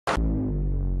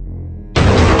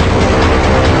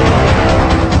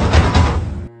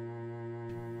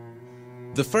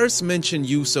The first mentioned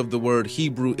use of the word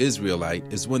Hebrew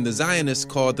Israelite is when the Zionists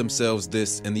called themselves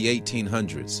this in the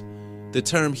 1800s. The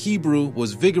term Hebrew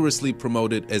was vigorously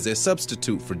promoted as a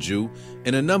substitute for Jew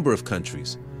in a number of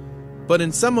countries, but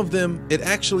in some of them it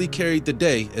actually carried the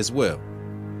day as well.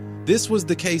 This was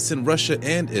the case in Russia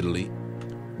and Italy,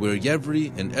 where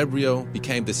Yevri and Ebreo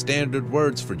became the standard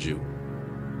words for Jew.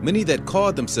 Many that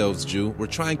called themselves Jew were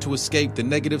trying to escape the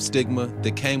negative stigma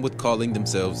that came with calling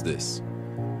themselves this.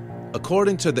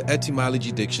 According to the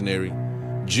Etymology dictionary,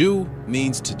 Jew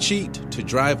means to cheat, to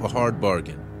drive a hard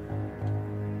bargain.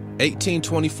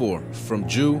 1824, from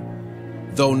Jew,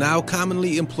 though now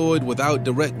commonly employed without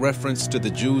direct reference to the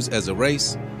Jews as a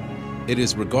race, it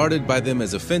is regarded by them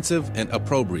as offensive and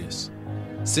opprobrious.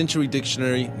 Century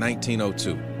Dictionary,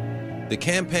 1902. The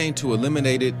campaign to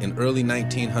eliminate it in early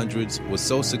 1900s was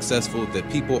so successful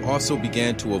that people also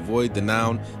began to avoid the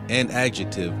noun and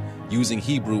adjective, using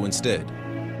Hebrew instead.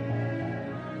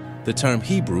 The term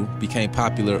Hebrew became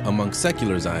popular among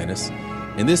secular Zionists.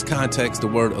 In this context, the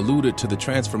word alluded to the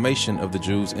transformation of the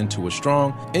Jews into a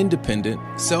strong, independent,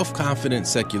 self-confident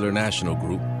secular national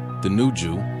group, the New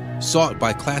Jew, sought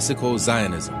by classical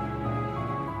Zionism.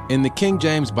 In the King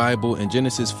James Bible in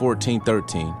Genesis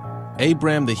 14:13,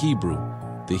 Abram the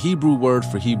Hebrew word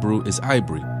for Hebrew is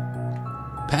Ibri,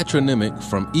 patronymic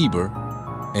from Eber,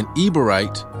 an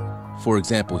Eberite, for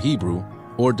example Hebrew,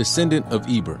 or descendant of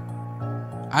Eber.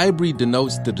 Ibri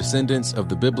denotes the descendants of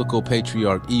the biblical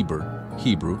patriarch Eber,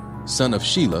 Hebrew, son of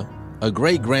Shelah, a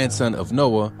great-grandson of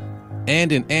Noah,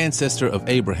 and an ancestor of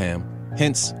Abraham,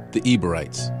 hence the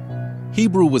Eberites.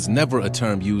 Hebrew was never a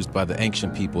term used by the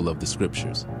ancient people of the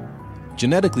scriptures.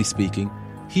 Genetically speaking,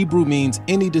 Hebrew means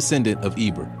any descendant of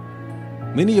Eber.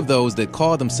 Many of those that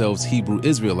call themselves Hebrew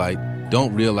Israelite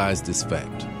don't realize this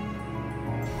fact.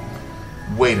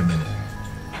 Wait a minute.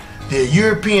 The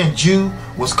European Jew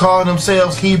was calling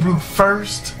themselves Hebrew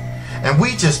first, and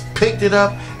we just picked it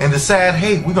up and decided,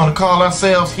 hey, we're going to call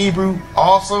ourselves Hebrew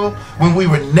also, when we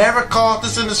were never called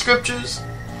this in the scriptures?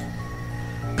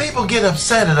 People get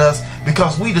upset at us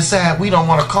because we decide we don't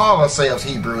want to call ourselves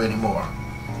Hebrew anymore.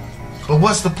 But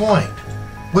what's the point?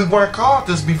 We weren't called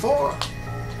this before.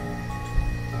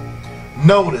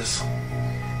 Notice,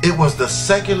 it was the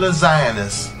secular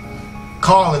Zionists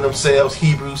calling themselves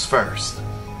Hebrews first.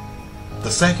 The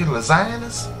secular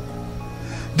Zionists?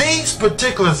 These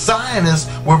particular Zionists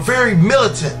were very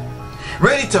militant,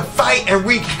 ready to fight and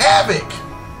wreak havoc.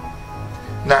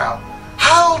 Now,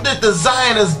 how did the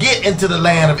Zionists get into the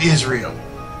land of Israel?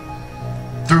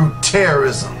 Through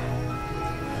terrorism.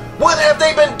 What have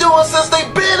they been doing since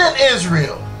they've been in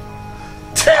Israel?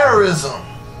 Terrorism.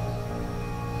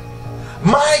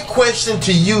 My question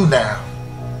to you now,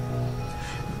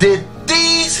 did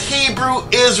these Hebrew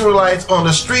Israelites on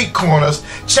the street corners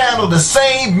channel the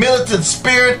same militant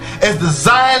spirit as the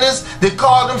Zionists that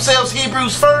called themselves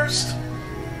Hebrews first?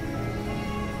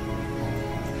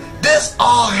 This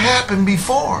all happened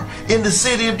before in the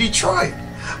city of Detroit,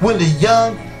 when the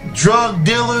young drug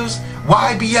dealers,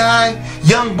 YBI,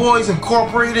 Young Boys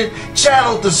Incorporated,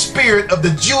 channeled the spirit of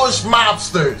the Jewish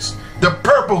mobsters, the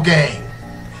Purple Gang,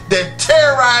 that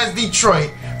terrorized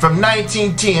Detroit from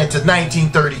 1910 to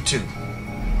 1932.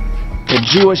 The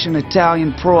Jewish and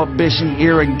Italian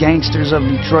Prohibition-era gangsters of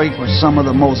Detroit were some of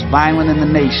the most violent in the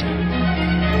nation.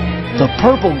 The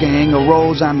Purple Gang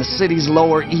arose on the city's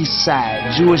Lower East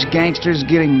Side, Jewish gangsters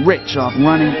getting rich off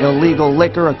running illegal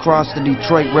liquor across the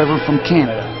Detroit River from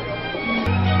Canada.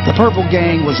 The Purple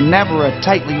Gang was never a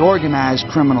tightly organized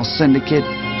criminal syndicate,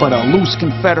 but a loose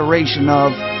confederation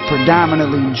of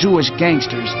predominantly Jewish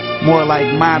gangsters, more like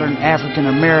modern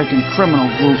African-American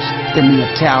criminal groups than the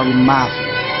Italian Mafia.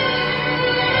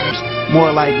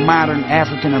 More like modern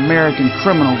African-American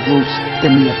criminal groups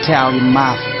than the Italian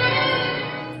Mafia.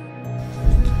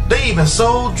 They even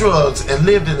sold drugs and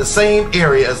lived in the same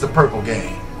area as the Purple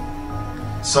Gang.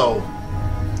 So,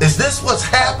 is this what's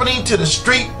happening to the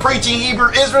street preaching Hebrew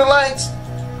Israelites?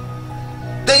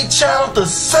 They channeled the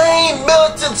same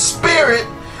militant spirit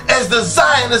as the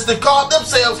Zionists that called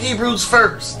themselves Hebrews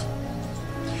first.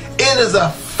 It is a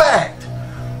fact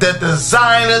that the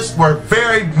Zionists were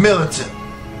very militant.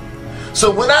 So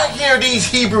when I hear these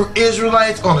Hebrew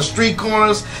Israelites on the street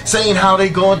corners saying how they're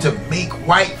going to make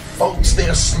white folks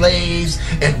their slaves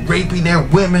and raping their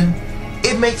women,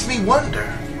 it makes me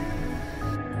wonder.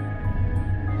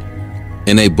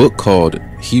 In a book called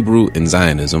Hebrew and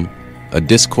Zionism, a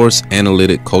discourse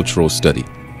analytic cultural study,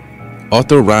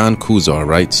 author Ron Kuzar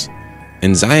writes,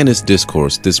 in Zionist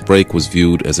discourse, this break was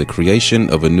viewed as a creation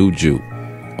of a new Jew,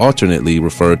 alternately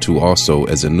referred to also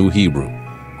as a new Hebrew.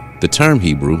 The term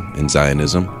Hebrew in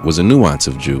Zionism was a nuance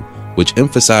of Jew, which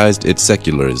emphasized its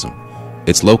secularism,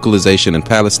 its localization in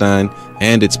Palestine,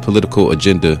 and its political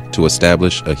agenda to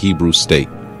establish a Hebrew state.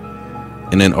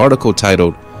 In an article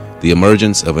titled "The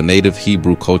Emergence of a Native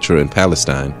Hebrew Culture in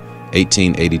Palestine,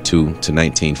 1882 to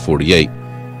 1948,"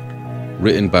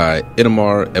 written by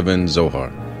Itamar Eben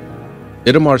Zohar,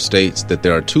 Itamar states that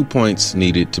there are 2 points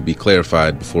needed to be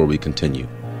clarified before we continue.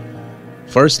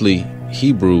 Firstly,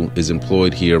 Hebrew is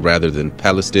employed here rather than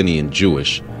Palestinian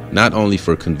Jewish, not only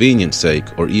for convenience sake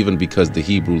or even because the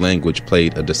Hebrew language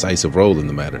played a decisive role in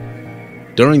the matter.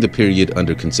 During the period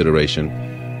under consideration,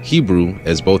 Hebrew,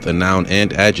 as both a noun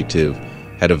and adjective,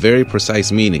 had a very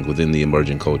precise meaning within the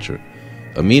emerging culture,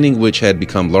 a meaning which had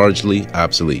become largely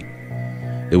obsolete.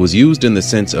 It was used in the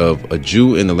sense of a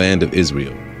Jew in the land of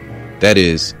Israel, that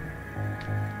is,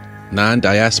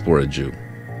 non-diaspora Jew.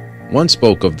 One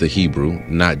spoke of the Hebrew,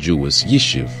 not Jewish,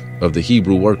 Yishuv, of the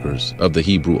Hebrew workers, of the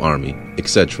Hebrew army,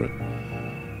 etc.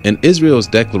 In Israel's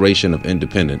declaration of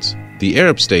independence, the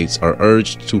Arab states are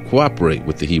urged to cooperate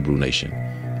with the Hebrew nation,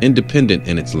 independent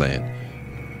in its land,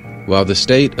 while the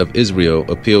state of Israel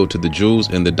appealed to the Jews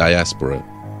in the diaspora.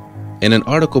 In an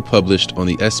article published on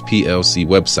the SPLC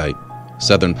website,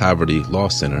 Southern Poverty Law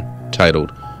Center,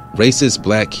 titled "Racist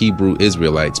Black Hebrew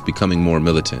Israelites Becoming More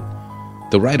Militant,"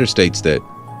 the writer states that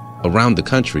around the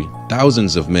country,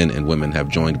 thousands of men and women have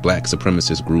joined black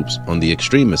supremacist groups on the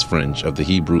extremist fringe of the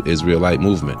Hebrew Israelite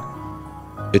movement.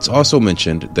 It's also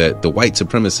mentioned that the white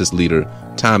supremacist leader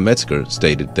Tom Metzger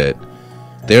stated that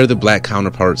they're the black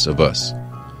counterparts of us.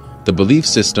 The belief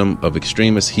system of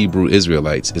extremist Hebrew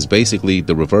Israelites is basically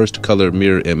the reversed color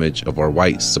mirror image of our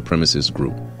white supremacist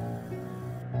group.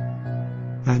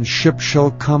 And ships shall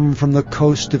come from the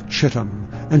coast of Chittim,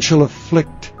 and shall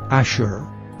afflict Ashur,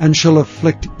 and shall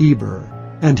afflict Eber,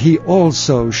 and he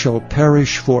also shall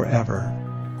perish forever.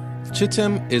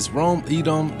 Chittim is Rome,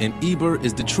 Edom, and Eber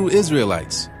is the true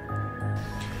Israelites.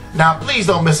 Now, please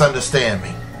don't misunderstand me.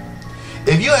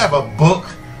 If you have a book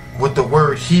with the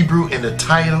word Hebrew in the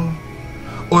title,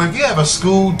 or if you have a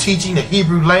school teaching the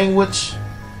Hebrew language,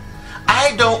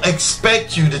 I don't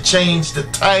expect you to change the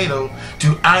title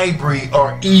to Ivory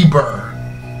or Eber.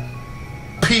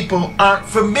 People aren't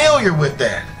familiar with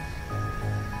that.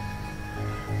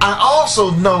 I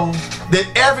also know that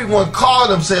everyone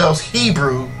calling themselves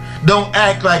Hebrew don't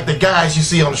act like the guys you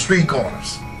see on the street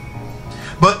corners.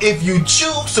 But if you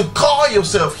choose to call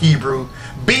yourself Hebrew,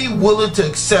 be willing to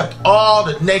accept all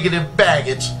the negative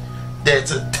baggage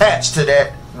that's attached to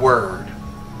that word.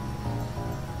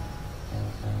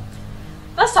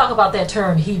 Let's talk about that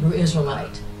term Hebrew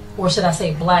Israelite, or should I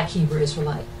say Black Hebrew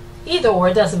Israelite. Either or,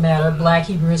 it doesn't matter. Black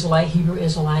Hebrew Israelite, Hebrew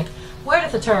Israelite. Where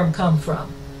did the term come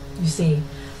from? You see,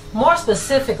 more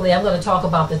specifically, I'm going to talk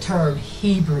about the term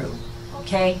Hebrew,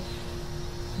 okay?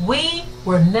 We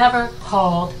were never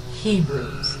called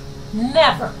Hebrews.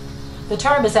 Never. The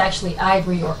term is actually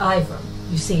Ivory or Ivram,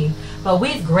 you see. But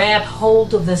we've grabbed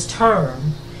hold of this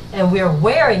term and we're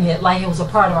wearing it like it was a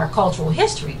part of our cultural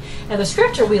history. And the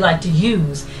scripture we like to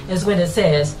use is when it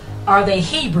says, "Are they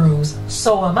Hebrews?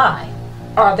 So am I.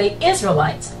 Are they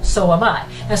Israelites? So am I."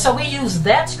 And so we use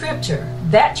that scripture,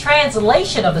 that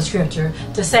translation of the scripture,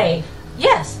 to say,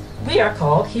 yes, we are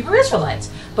called Hebrew Israelites.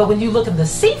 But when you look in the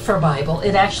Sefer Bible,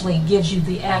 it actually gives you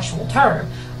the actual term.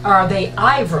 Are they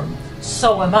Ivram?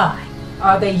 So am I.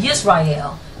 Are they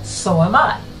Yisrael? So am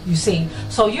I. You see,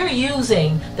 so you're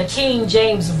using the King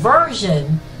James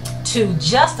Version to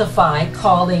justify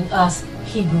calling us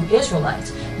Hebrew Israelites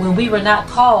when we were not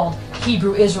called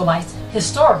Hebrew Israelites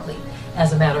historically.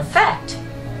 As a matter of fact,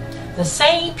 the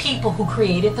same people who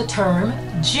created the term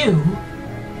Jew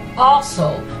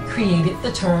also created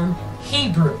the term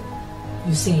Hebrew.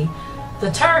 You see, the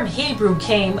term Hebrew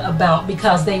came about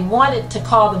because they wanted to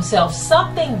call themselves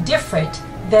something different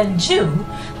than Jew,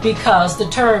 because the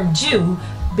term Jew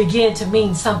began to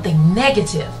mean something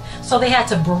negative. So they had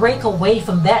to break away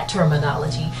from that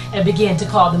terminology and begin to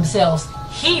call themselves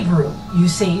Hebrew, you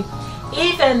see.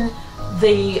 Even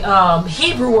the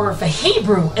Hebrew word for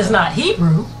Hebrew is not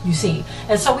Hebrew, you see.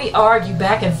 And so we argue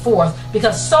back and forth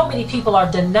because so many people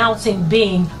are denouncing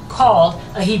being called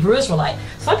a Hebrew Israelite.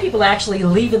 Some people are actually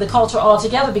leaving the culture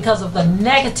altogether because of the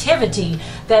negativity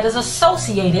that is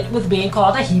associated with being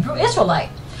called a Hebrew Israelite.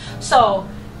 So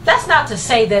that's not to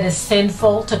say that it's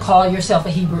sinful to call yourself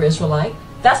a Hebrew Israelite.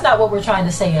 That's not what we're trying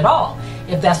to say at all.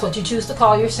 If that's what you choose to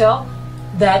call yourself,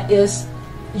 that is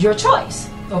your choice,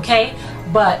 okay?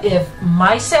 But if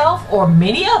myself or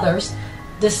many others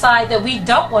decide that we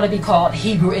don't want to be called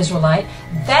Hebrew Israelite,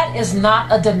 that is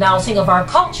not a denouncing of our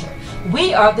culture.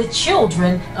 We are the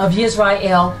children of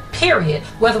Israel, period.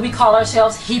 Whether we call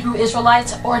ourselves Hebrew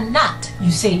Israelites or not,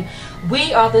 you see.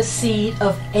 We are the seed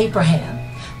of Abraham,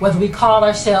 whether we call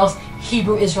ourselves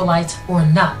Hebrew Israelites or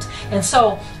not. And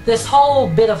so this whole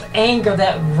bit of anger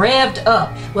that revved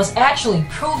up was actually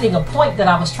proving a point that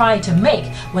I was trying to make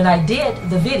when I did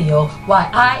the video, why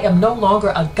I am no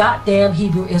longer a goddamn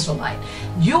Hebrew Israelite.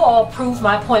 You all proved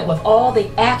my point with all the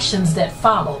actions that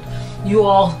followed. You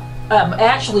all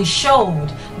actually showed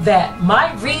that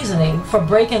my reasoning for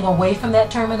breaking away from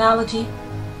that terminology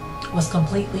was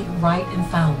completely right and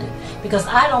founded, because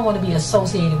I don't want to be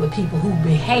associated with people who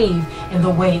behave in the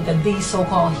way that these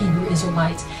so-called Hebrew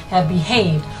Israelites have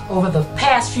behaved over the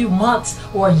past few months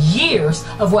or years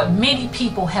of what many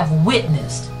people have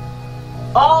witnessed.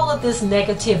 All of this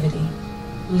negativity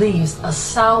leaves a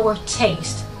sour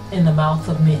taste in the mouth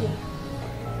of many.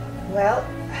 Well,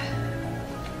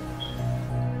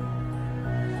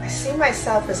 I see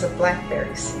myself as a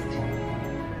blackberry seed,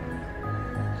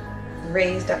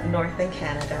 raised up north in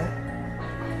Canada,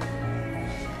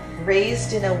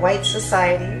 raised in a white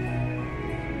society,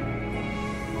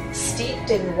 steeped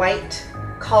in white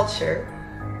culture,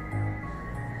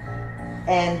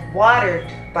 and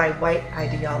watered by white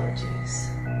ideologies.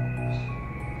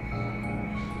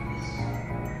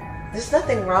 There's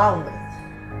nothing wrong with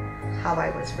how I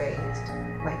was raised.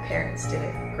 My parents did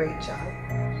a great job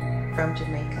from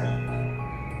Jamaica.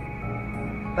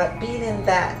 But being in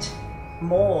that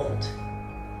mold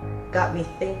got me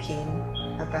thinking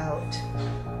about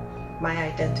my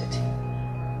identity.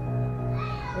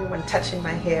 When touching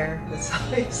my hair was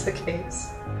always the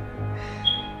case.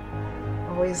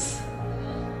 Always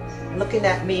looking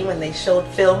at me when they showed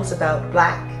films about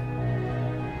black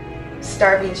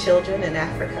starving children in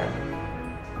Africa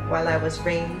while I was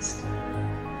raised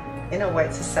in a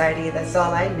white society. That's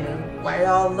all I knew. Why are they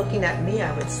all looking at me,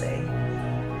 I would say.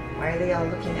 Why are they all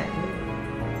looking at me?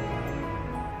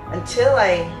 Until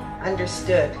I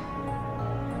understood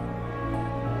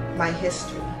my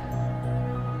history,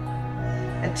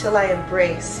 until I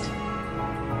embraced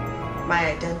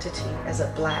my identity as a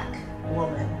black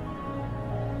woman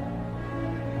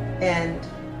and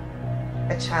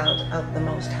a child of the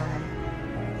Most High.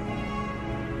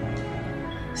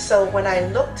 So when I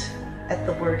looked at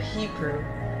the word Hebrew,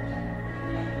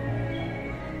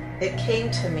 it came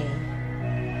to me,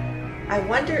 I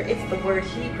wonder if the word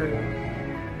Hebrew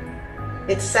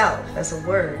itself as a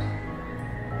word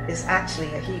is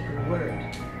actually a Hebrew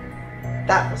word.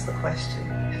 That was the question.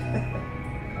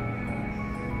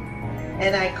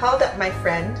 And I called up my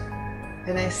friend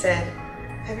and I said,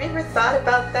 have you ever thought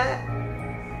about that?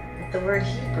 With the word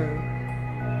Hebrew,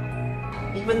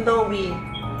 even though we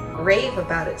rave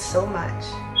about it so much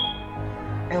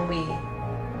and we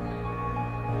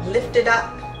lift it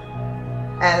up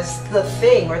as the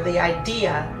thing or the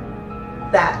idea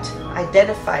that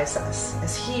identifies us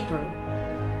as Hebrew,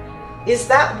 is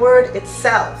that word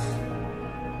itself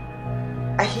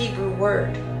a Hebrew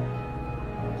word?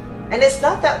 And it's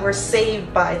not that we're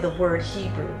saved by the word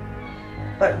Hebrew,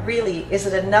 but really, is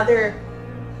it another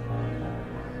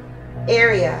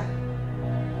area,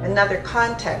 another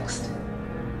context,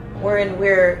 wherein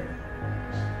we're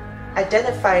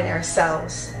identifying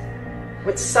ourselves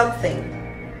with something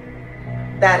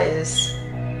that is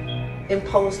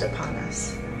imposed upon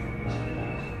us?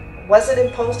 Was it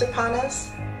imposed upon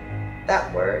us?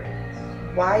 That word?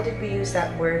 Why did we use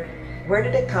that word? Where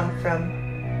did it come from?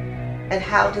 And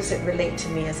how does it relate to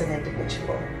me as an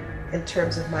individual in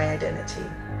terms of my identity,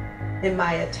 in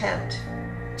my attempt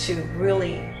to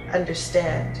really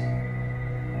understand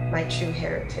my true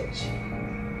heritage?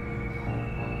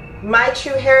 My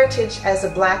true heritage as a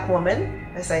black woman,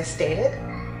 as I stated,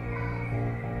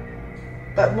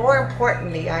 but more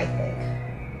importantly, I think,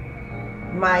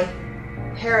 my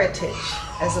heritage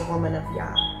as a woman of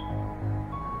Yah.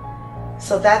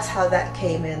 So that's how that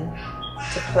came in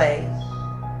to play,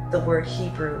 the word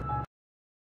Hebrew.